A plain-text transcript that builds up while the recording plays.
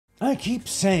I keep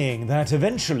saying that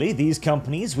eventually these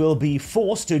companies will be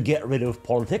forced to get rid of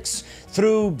politics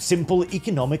through simple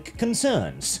economic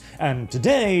concerns. And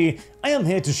today, I am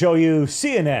here to show you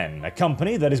CNN, a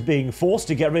company that is being forced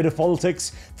to get rid of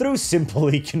politics through simple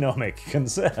economic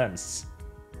concerns.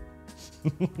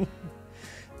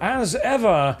 As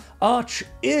ever, Arch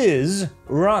is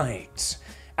right.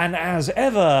 And as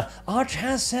ever, Arch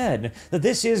has said that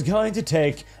this is going to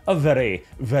take a very,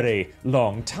 very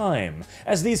long time,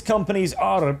 as these companies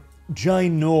are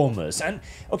ginormous. And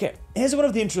okay, here's one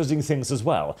of the interesting things as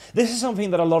well. This is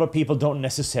something that a lot of people don't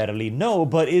necessarily know,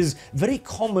 but is very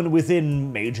common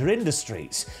within major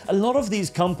industries. A lot of these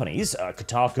companies,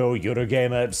 Kotaku,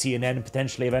 Eurogamer, CNN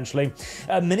potentially eventually,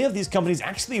 many of these companies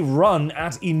actually run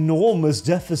at enormous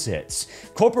deficits.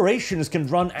 Corporations can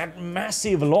run at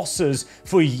massive losses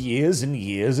for years and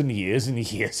years and years and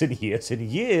years and years and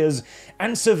years,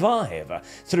 and survive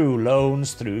through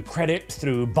loans, through credit,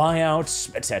 through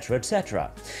buyouts, etc.,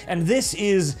 etc. And this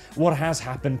is what has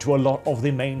happened to a lot of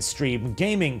the mainstream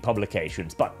gaming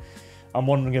publications, but I'm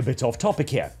wandering a bit off topic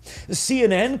here.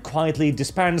 CNN quietly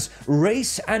disbands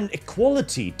race and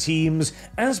equality teams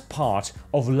as part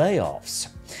of layoffs.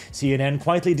 CNN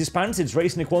quietly disbands its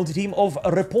race and equality team of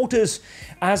reporters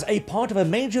as a part of a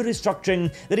major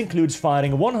restructuring that includes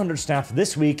firing 100 staff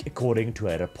this week, according to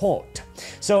a report.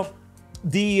 So,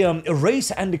 the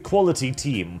race and equality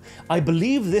team, I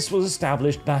believe this was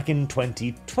established back in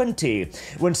 2020,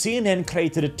 when CNN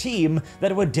created a team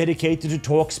that were dedicated to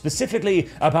talk specifically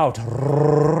about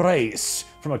race,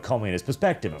 from a communist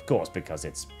perspective, of course, because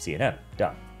it's CNN,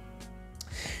 duh.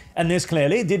 And this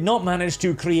clearly did not manage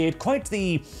to create quite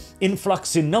the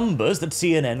influx in numbers that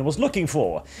CNN was looking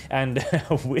for, and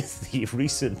with the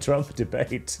recent Trump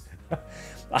debate,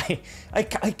 I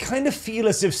kind of feel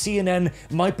as if CNN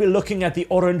might be looking at the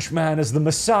orange man as the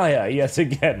messiah yet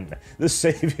again, the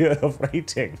savior of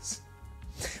ratings.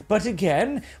 But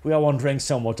again, we are wandering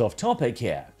somewhat off topic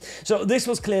here. So this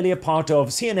was clearly a part of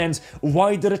CNN's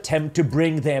wider attempt to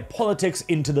bring their politics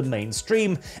into the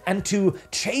mainstream and to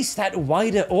chase that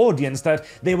wider audience that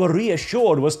they were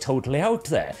reassured was totally out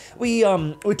there. We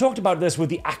talked about this with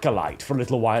The Acolyte for a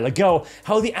little while ago,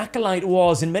 how The Acolyte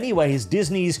was in many ways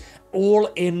Disney's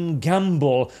all-in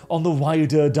gamble on the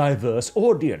wider, diverse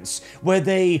audience, where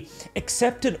they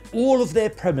accepted all of their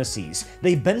premises,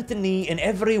 they bent the knee in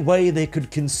every way they could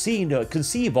conceive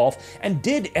of, and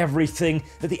did everything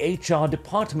that the HR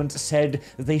department said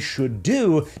they should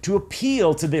do to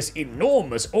appeal to this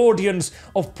enormous audience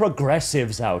of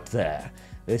progressives out there.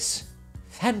 This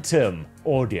phantom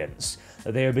audience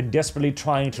that they have been desperately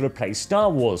trying to replace Star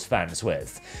Wars fans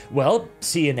with. Well,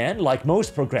 CNN, like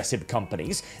most progressive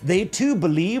companies, they too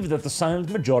believed that the silent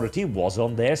majority was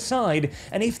on their side,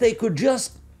 and if they could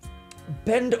just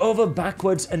bend over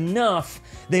backwards enough,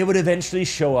 they would eventually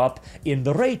show up in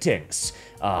the ratings.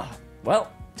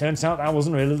 Well, turns out that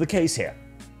wasn't really the case here.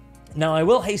 Now, I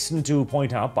will hasten to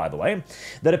point out, by the way,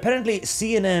 that apparently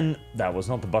CNN, that was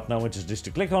not the button I wanted just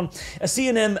to click on,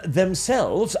 CNN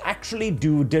themselves actually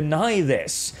do deny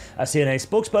this. A CNN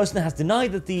spokesperson has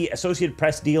denied that the Associated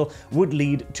Press deal would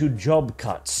lead to job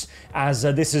cuts, as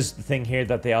this is the thing here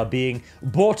that they are being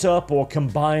bought up or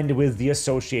combined with the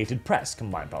Associated Press,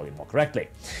 combined probably more correctly.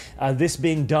 This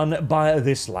being done by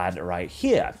this lad right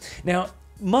here. Now,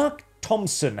 Mark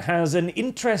Thompson has an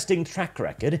interesting track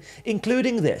record,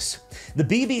 including this. The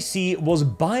BBC was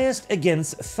biased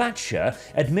against Thatcher,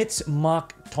 admits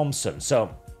Mark Thompson. So,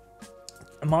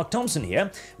 Mark Thompson here,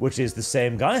 which is the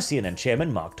same guy, CNN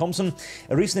chairman Mark Thompson,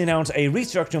 recently announced a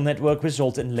restructuring network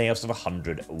resulted in layoffs of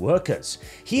 100 workers.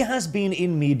 He has been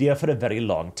in media for a very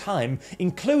long time,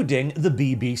 including the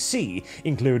BBC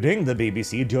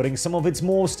during some of its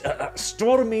most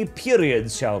stormy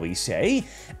periods, shall we say,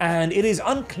 and it is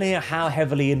unclear how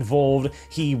heavily involved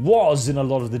he was in a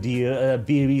lot of the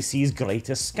BBC's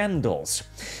greatest scandals.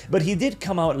 But he did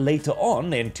come out later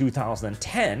on in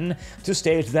 2010 to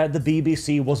state that the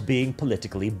BBC was being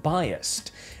politically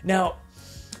biased. Now,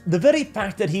 the very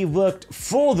fact that he worked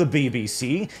for the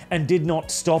BBC and did not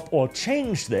stop or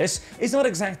change this is not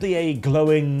exactly a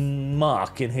glowing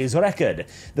mark in his record.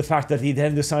 The fact that he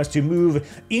then decides to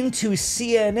move into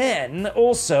CNN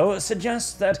also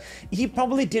suggests that he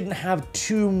probably didn't have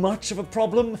too much of a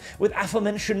problem with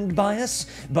aforementioned bias,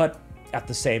 but at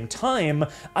the same time,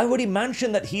 I would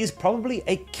imagine that he is probably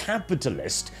a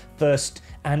capitalist first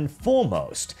and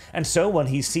foremost. And so when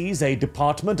he sees a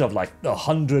department of like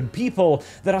 100 people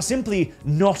that are simply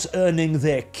not earning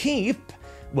their keep,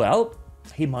 well,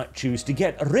 he might choose to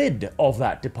get rid of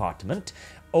that department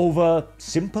over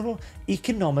simple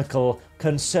economical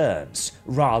concerns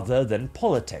rather than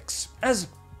politics. As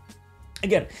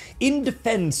Again, in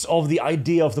defense of the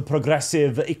idea of the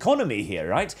progressive economy here,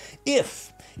 right?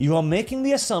 If you are making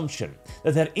the assumption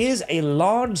that there is a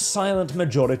large silent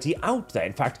majority out there.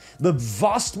 In fact, the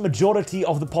vast majority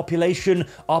of the population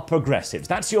are progressives.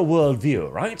 That's your worldview,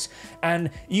 right? And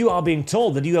you are being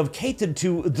told that you have catered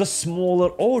to the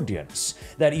smaller audience,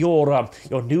 that your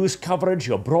news coverage,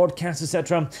 your broadcasts,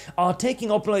 etc., are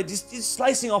taking up, like, just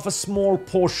slicing off a small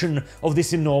portion of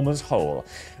this enormous whole.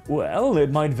 Well,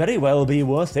 it might very well be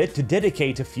worth it to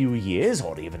dedicate a few years,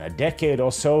 or even a decade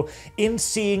or so, in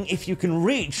seeing if you can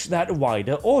reach that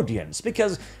wider audience.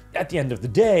 Because at the end of the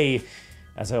day,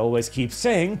 as I always keep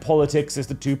saying, politics is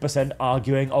the 2%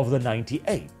 arguing of the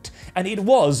 98. And it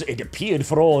appeared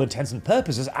for all intents and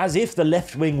purposes as if the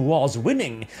left wing was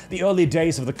winning. The early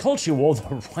days of the culture war,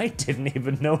 the right didn't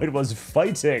even know it was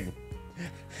fighting.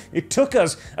 It took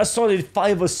us a solid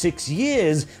 5 or 6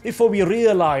 years before we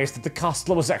realized that the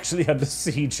castle was actually under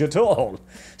siege at all.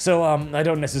 So I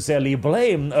don't necessarily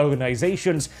blame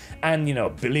organizations and,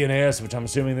 billionaires, which I'm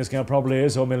assuming this guy probably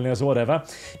is, or millionaires or whatever,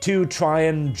 to try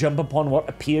and jump upon what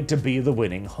appeared to be the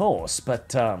winning horse.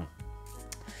 But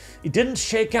it didn't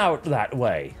shake out that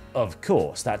way, of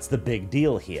course. That's the big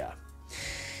deal here.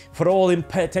 For all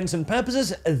intents and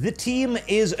purposes, the team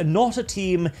is not a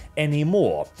team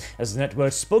anymore, as the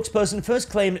network spokesperson first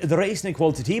claimed the race and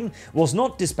equality team was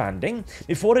not disbanding,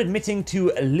 before admitting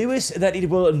to Lewis that it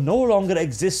will no longer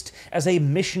exist as a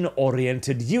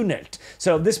mission-oriented unit.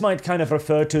 So this might kind of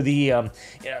refer to the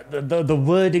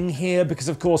wording here, because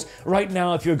of course, right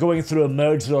now, if you're going through a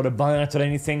merger or a buyout or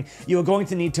anything, you're going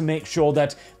to need to make sure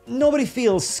that nobody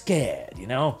feels scared,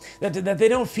 that they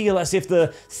don't feel as if the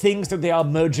things that they are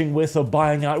merging with or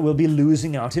buying out will be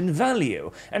losing out in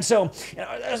value. And so,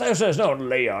 there's no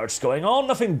layouts going on,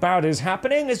 nothing bad is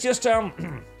happening, it's just,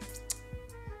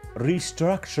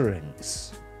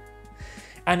 restructurings.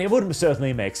 And it would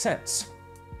certainly make sense.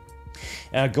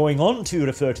 Going on to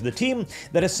refer to the team,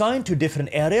 they're assigned to different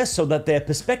areas so that their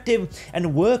perspective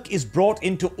and work is brought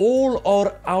into all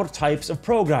our types of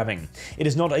programming. It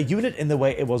is not a unit in the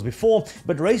way it was before,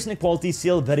 but race and equality is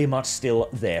still very much still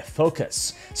their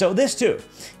focus. So this too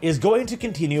is going to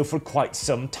continue for quite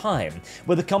some time,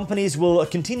 where the companies will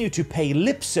continue to pay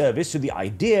lip service to the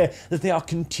idea that they are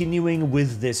continuing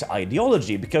with this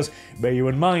ideology, because bear you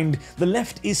in mind, the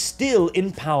left is still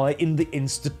in power in the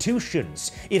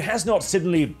institutions. It has not suddenly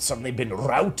been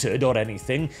routed or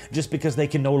anything just because they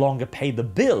can no longer pay the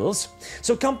bills.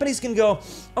 So companies can go,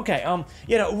 okay,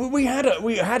 we had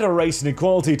a race and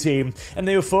equality team, and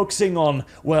they were focusing on,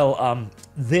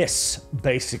 this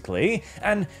basically,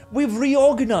 and we've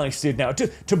reorganized it now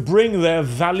to bring their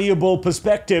valuable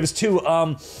perspectives to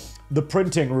the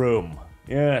printing room.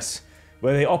 Yes,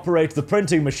 where they operate the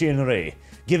printing machinery,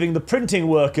 giving the printing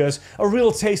workers a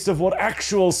real taste of what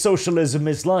actual socialism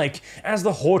is like, as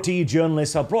the haughty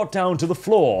journalists are brought down to the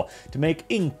floor to make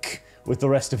ink with the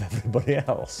rest of everybody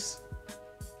else.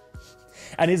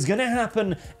 And it's going to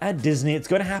happen at Disney, it's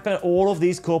going to happen at all of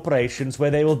these corporations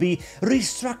where they will be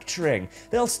restructuring.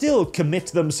 They'll still commit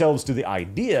themselves to the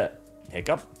idea,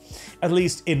 hiccup, at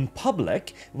least in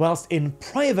public, whilst in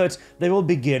private they will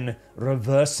begin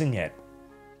reversing it.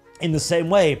 In the same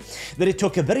way that it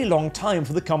took a very long time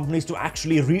for the companies to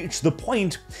actually reach the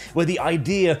point where the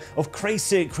idea of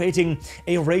creating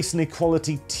a race and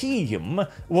equality team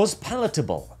was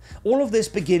palatable. All of this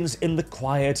begins in the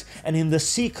quiet and in the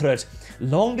secret,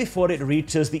 long before it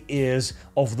reaches the ears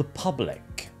of the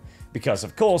public. Because,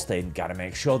 of course, they've got to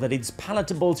make sure that it's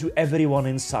palatable to everyone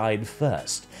inside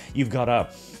first. You've got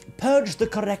to purge the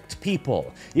correct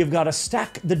people. You've got to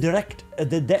stack the deck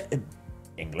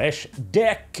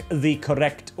the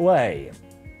correct way.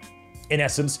 In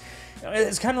essence,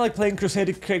 it's kind of like playing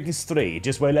Crusader Kings 3,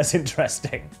 just way less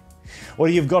interesting. Or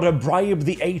you've got to bribe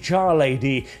the HR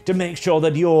lady to make sure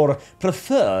that your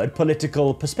preferred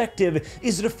political perspective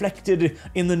is reflected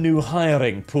in the new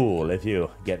hiring pool, if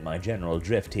you get my general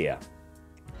drift here.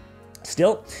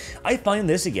 Still, I find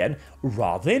this again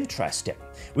rather interesting.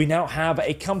 We now have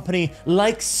a company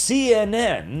like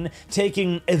CNN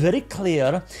taking a very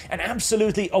clear and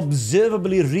absolutely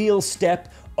observably real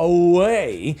step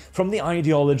away from the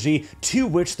ideology to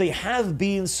which they have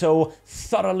been so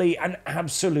thoroughly and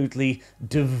absolutely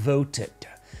devoted.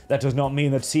 That does not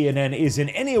mean that CNN is in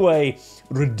any way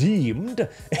redeemed.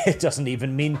 It doesn't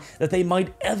even mean that they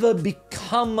might ever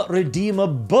become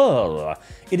redeemable.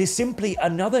 It is simply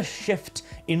another shift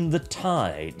in the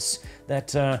tides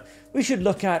that we should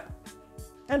look at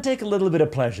and take a little bit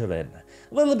of pleasure in.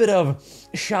 a little bit of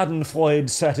schadenfreude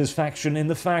satisfaction in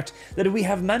the fact that we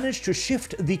have managed to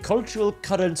shift the cultural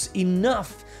currents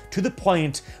enough to the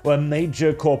point where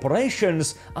major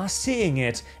corporations are seeing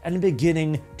it and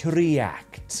beginning to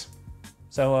react.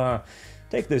 So,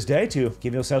 take this day to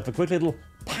give yourself a quick little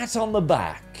pat on the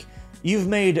back. You've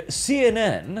made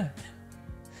CNN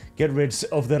get rid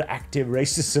of their active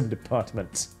racism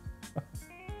department.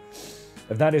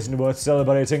 If that isn't worth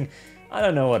celebrating, I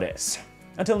don't know what is.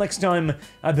 Until next time,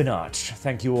 I've been Arch.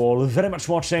 Thank you all very much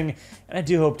for watching, and I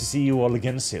do hope to see you all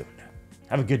again soon.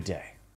 Have a good day.